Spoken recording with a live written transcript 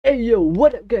Hey yo,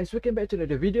 what up guys? Welcome back to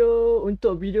another video.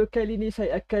 Untuk video kali ni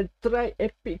saya akan try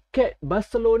epic cat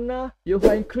Barcelona,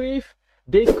 Johan Cruyff,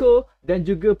 Deco dan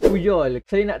juga Puyol.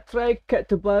 Saya nak try cat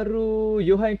terbaru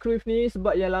Johan Cruyff ni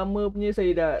sebab yang lama punya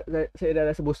saya dah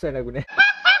rasa bosan lah guna.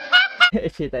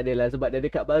 Actually tak adalah sebab dah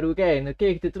ada kat baru kan.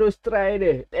 Okay, kita terus try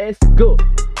dia. Let's go.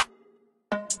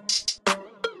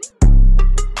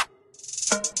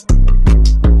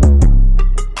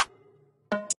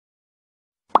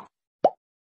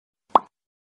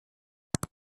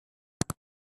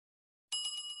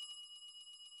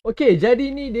 Okay,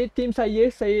 jadi ni dia team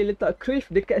saya. Saya letak Cruyff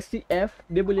dekat CF.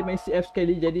 Dia boleh main CF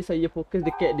sekali, jadi saya fokus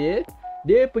dekat dia.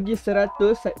 Dia pergi 100.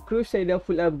 Cruyff saya dah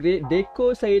full upgrade.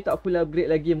 Deco saya tak full upgrade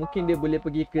lagi. Mungkin dia boleh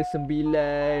pergi ke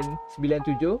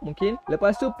 97 mungkin.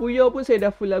 Lepas tu Puyol pun saya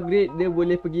dah full upgrade. Dia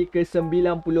boleh pergi ke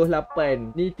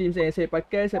 98. Ni team saya yang saya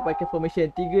pakai. Saya pakai formation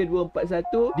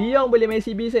 3-2-4-1. Dion boleh main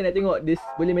CB. Saya nak tengok dia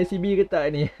boleh main CB ke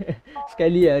tak ni.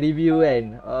 Sekali lah review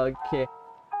kan. Okay.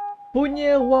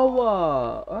 Punya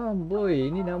Wawa.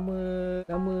 Boy, ini nama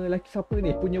lelaki siapa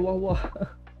ni? Punya Wawa.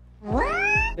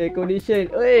 Condition.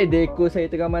 Deco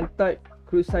saya tengah mantap.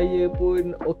 Cruyff saya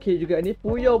pun okey juga ni.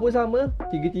 Puyol pun sama.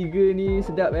 Tiga-tiga ni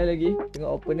sedap lagi.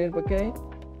 Tengok opponent pakai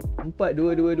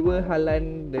 4-2-2-2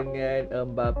 Haaland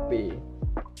dengan Mbappe.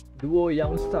 Duo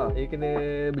yang star. Saya kena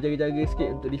berjaga-jaga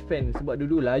sikit untuk defend sebab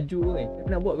dulu laju kan.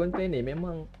 Nak buat konten ni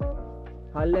memang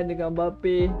Haaland dengan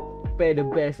Mbappe pair the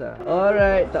best lah.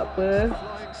 Alright, tak apa.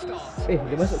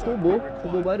 Dia masuk turbo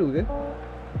baru ke?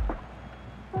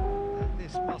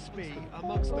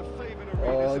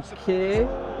 Okay,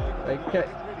 dekat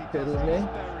ke room ni.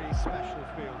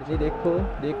 Ini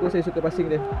Deco saya suka passing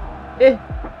dia.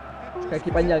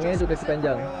 Kaki panjang tu kaki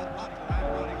panjang.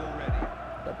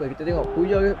 Tak apa, kita tengok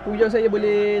Puyol saya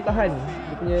boleh tahan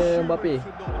dia punya Mbappe.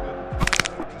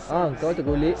 Kau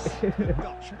tergolek.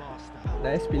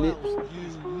 Nice Phillips.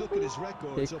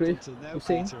 Okay, Cruyff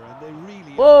pusing.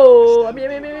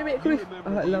 Ambil Cruyff.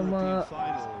 Alamak.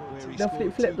 Dah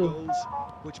flip tu.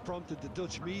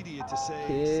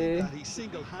 Okay.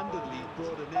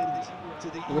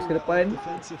 Terus ke depan.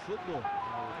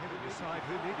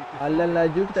 Haaland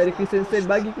laju, kita ada Christensen.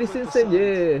 Bagi Christensen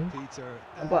je.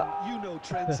 Nampak?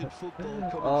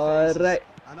 Alright.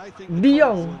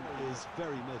 Dion.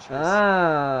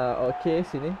 Okay,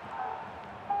 sini.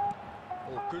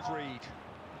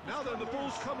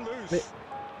 Baik.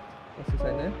 Masuk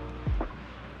sana.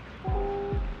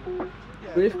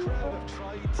 Cruyff.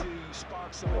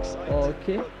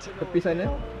 Okay, tepi sana.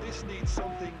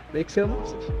 Beckham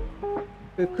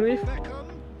ke Cruyff.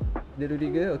 Dia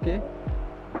Rudiger, okay.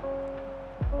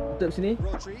 Tutup sini.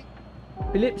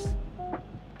 Phillips.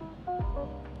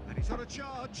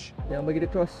 Yang bagi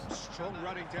dia cross.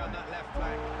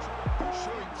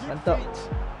 Mantap.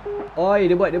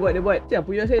 Dia buat. Siapa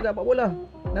Puyol saya tak dapat bola.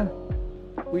 Nah.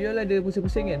 Puyol ada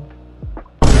pusing-pusing kan.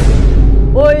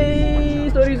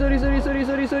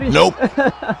 Sorry. Nope.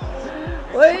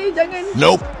 Jangan.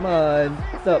 Nope.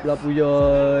 Mantap lah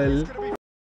Puyol.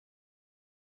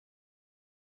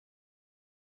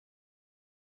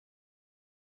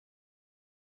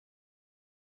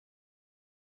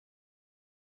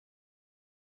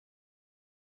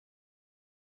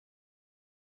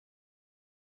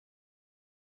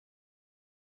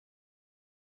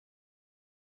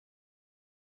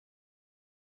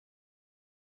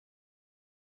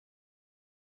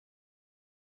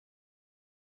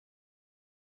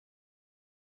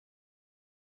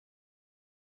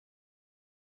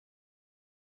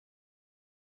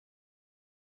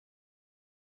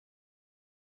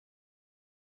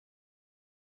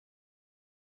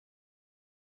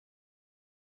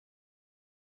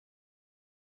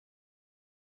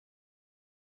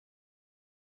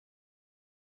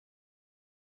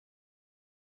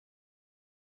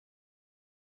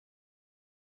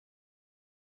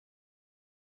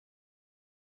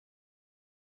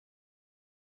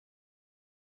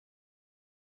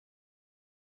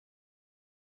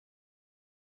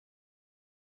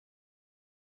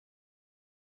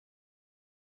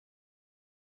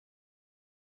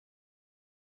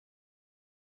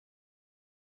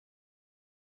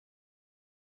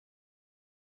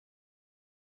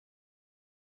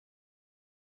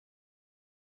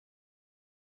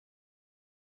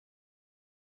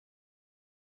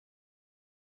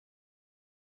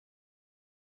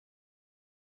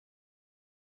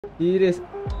 Serius.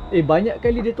 Banyak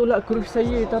kali dia tolak Cruyff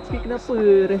saya, tapi kenapa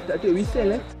ref tak tunjuk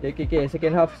whistle Okay,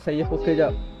 second half saya fokus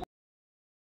jap.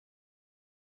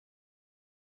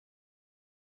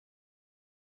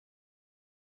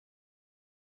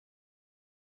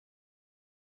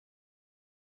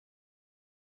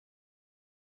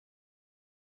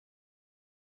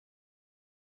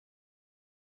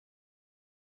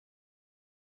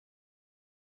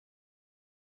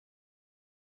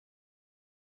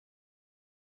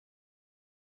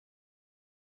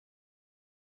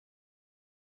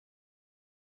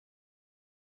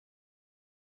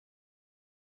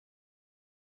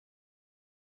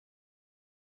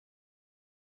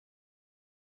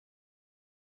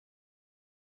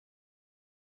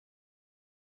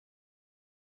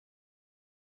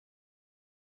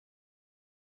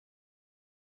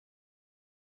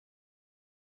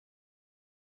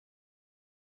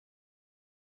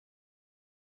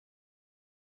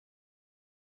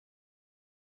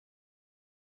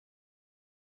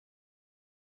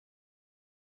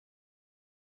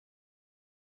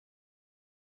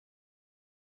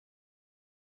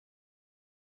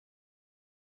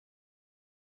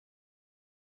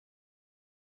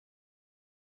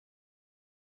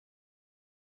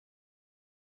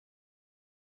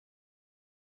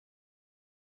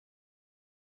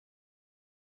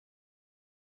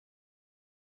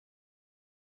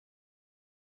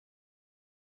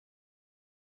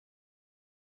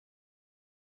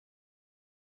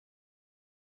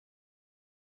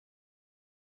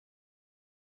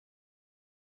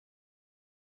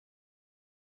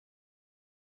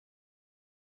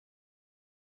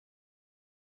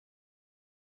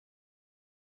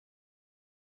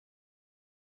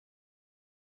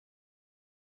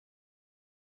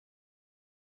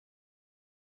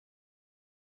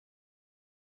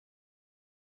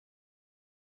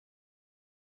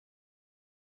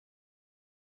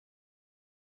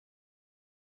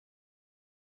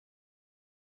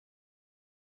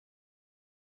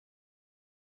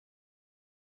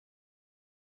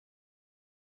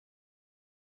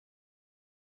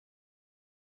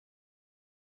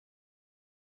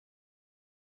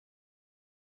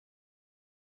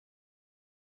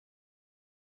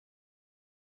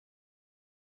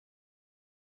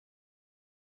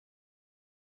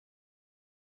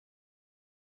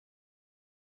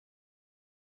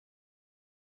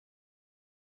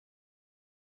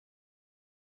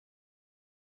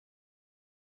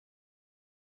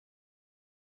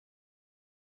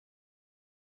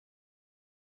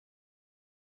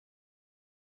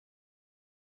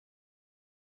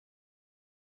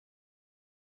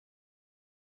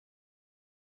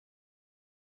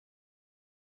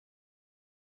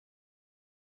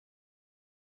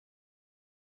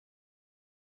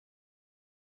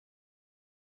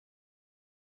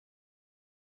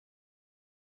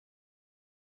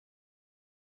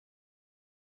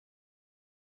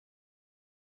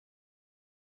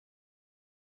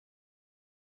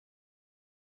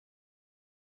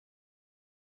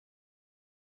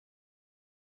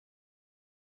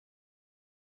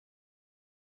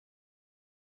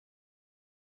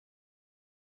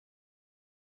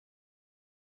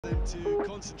 Let's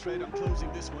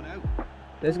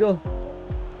go.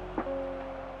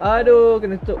 Aduh,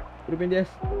 kena tutup Ruben Dias.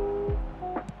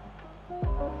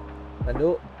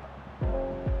 Tanduk.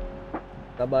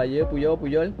 Sabar je,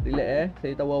 Puyol. Relax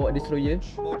saya tahu awak destroyer.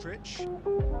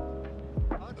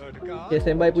 Okay,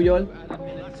 standby Puyol.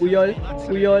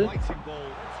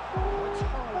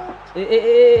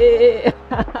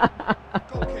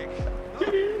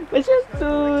 Macam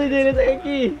tu je letak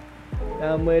kaki.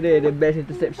 Nama dia the best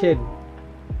interception.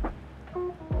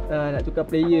 Nak tukar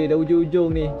player dah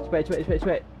ujung-ujung ni.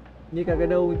 Cepat. Ni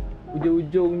kadang-kadang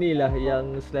ujung-ujung ni lah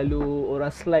yang selalu orang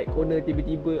slide corner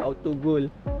tiba-tiba auto goal.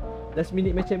 Last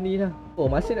minute macam ni lah. Oh,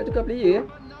 masih nak tukar player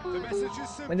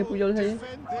Mana Puyol saya?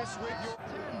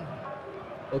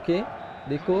 Okay,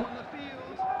 Deco.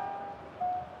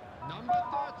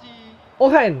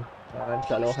 Johan.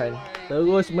 Mantap lah Johan.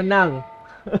 Terus menang.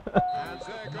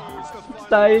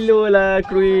 Stylo lah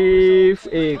Cruyff.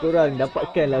 Korang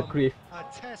dapatkan lah Cruyff.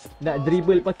 Nak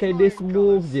dribble pakai dia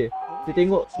smooth je. Kita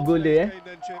tengok gol dia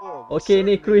Okay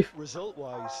ni Cruyff.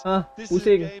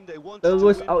 Pusing.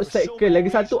 Terus outside curl. Lagi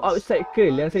satu outside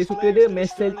curl. Yang saya suka dia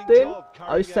Messelton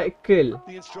outside curl.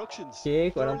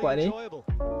 Okay, korang nampak ni.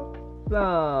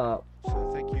 Slap.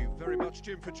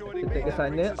 Kita ke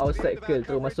sana outside curl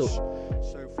terus masuk.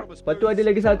 Lepas tu ada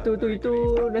lagi satu tu, itu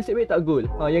nasib baik tak gol.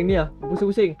 Yang ni lah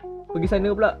pusing-pusing. Pergi sana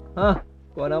pula.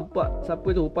 Korang nampak siapa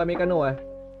tu? Upamecano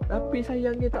Tapi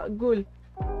sayangnya tak gol.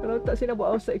 Kalau tak saya nak buat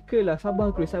outside curl lah.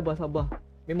 Sabar Cruyff, sabar.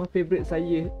 Memang favourite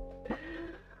saya.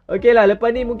 Okay lah,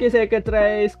 lepas ni mungkin saya akan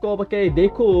try score pakai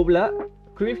Deco pula.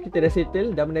 Cruyff kita dah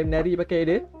settle, dah menari-menari pakai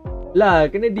dia. Lah,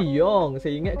 kena De Jong.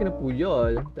 Saya ingat kena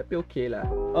Puyol. Tapi okey lah.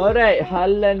 Alright,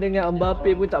 Haaland dengan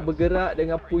Mbappe pun tak bergerak.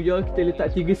 Dengan Puyol kita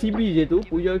letak 3 CB je tu.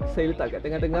 Puyol saya letak kat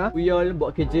tengah-tengah. Puyol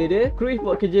buat kerja dia, Cruyff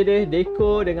buat kerja dia,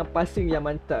 Deco dengan passing yang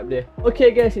mantap dia.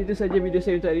 Okay guys, itu saja video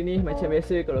saya untuk hari ni. Macam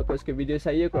biasa, kalau korang suka video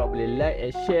saya, korang boleh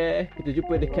like and share. Kita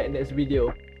jumpa dekat next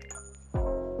video.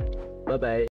 Bye bye.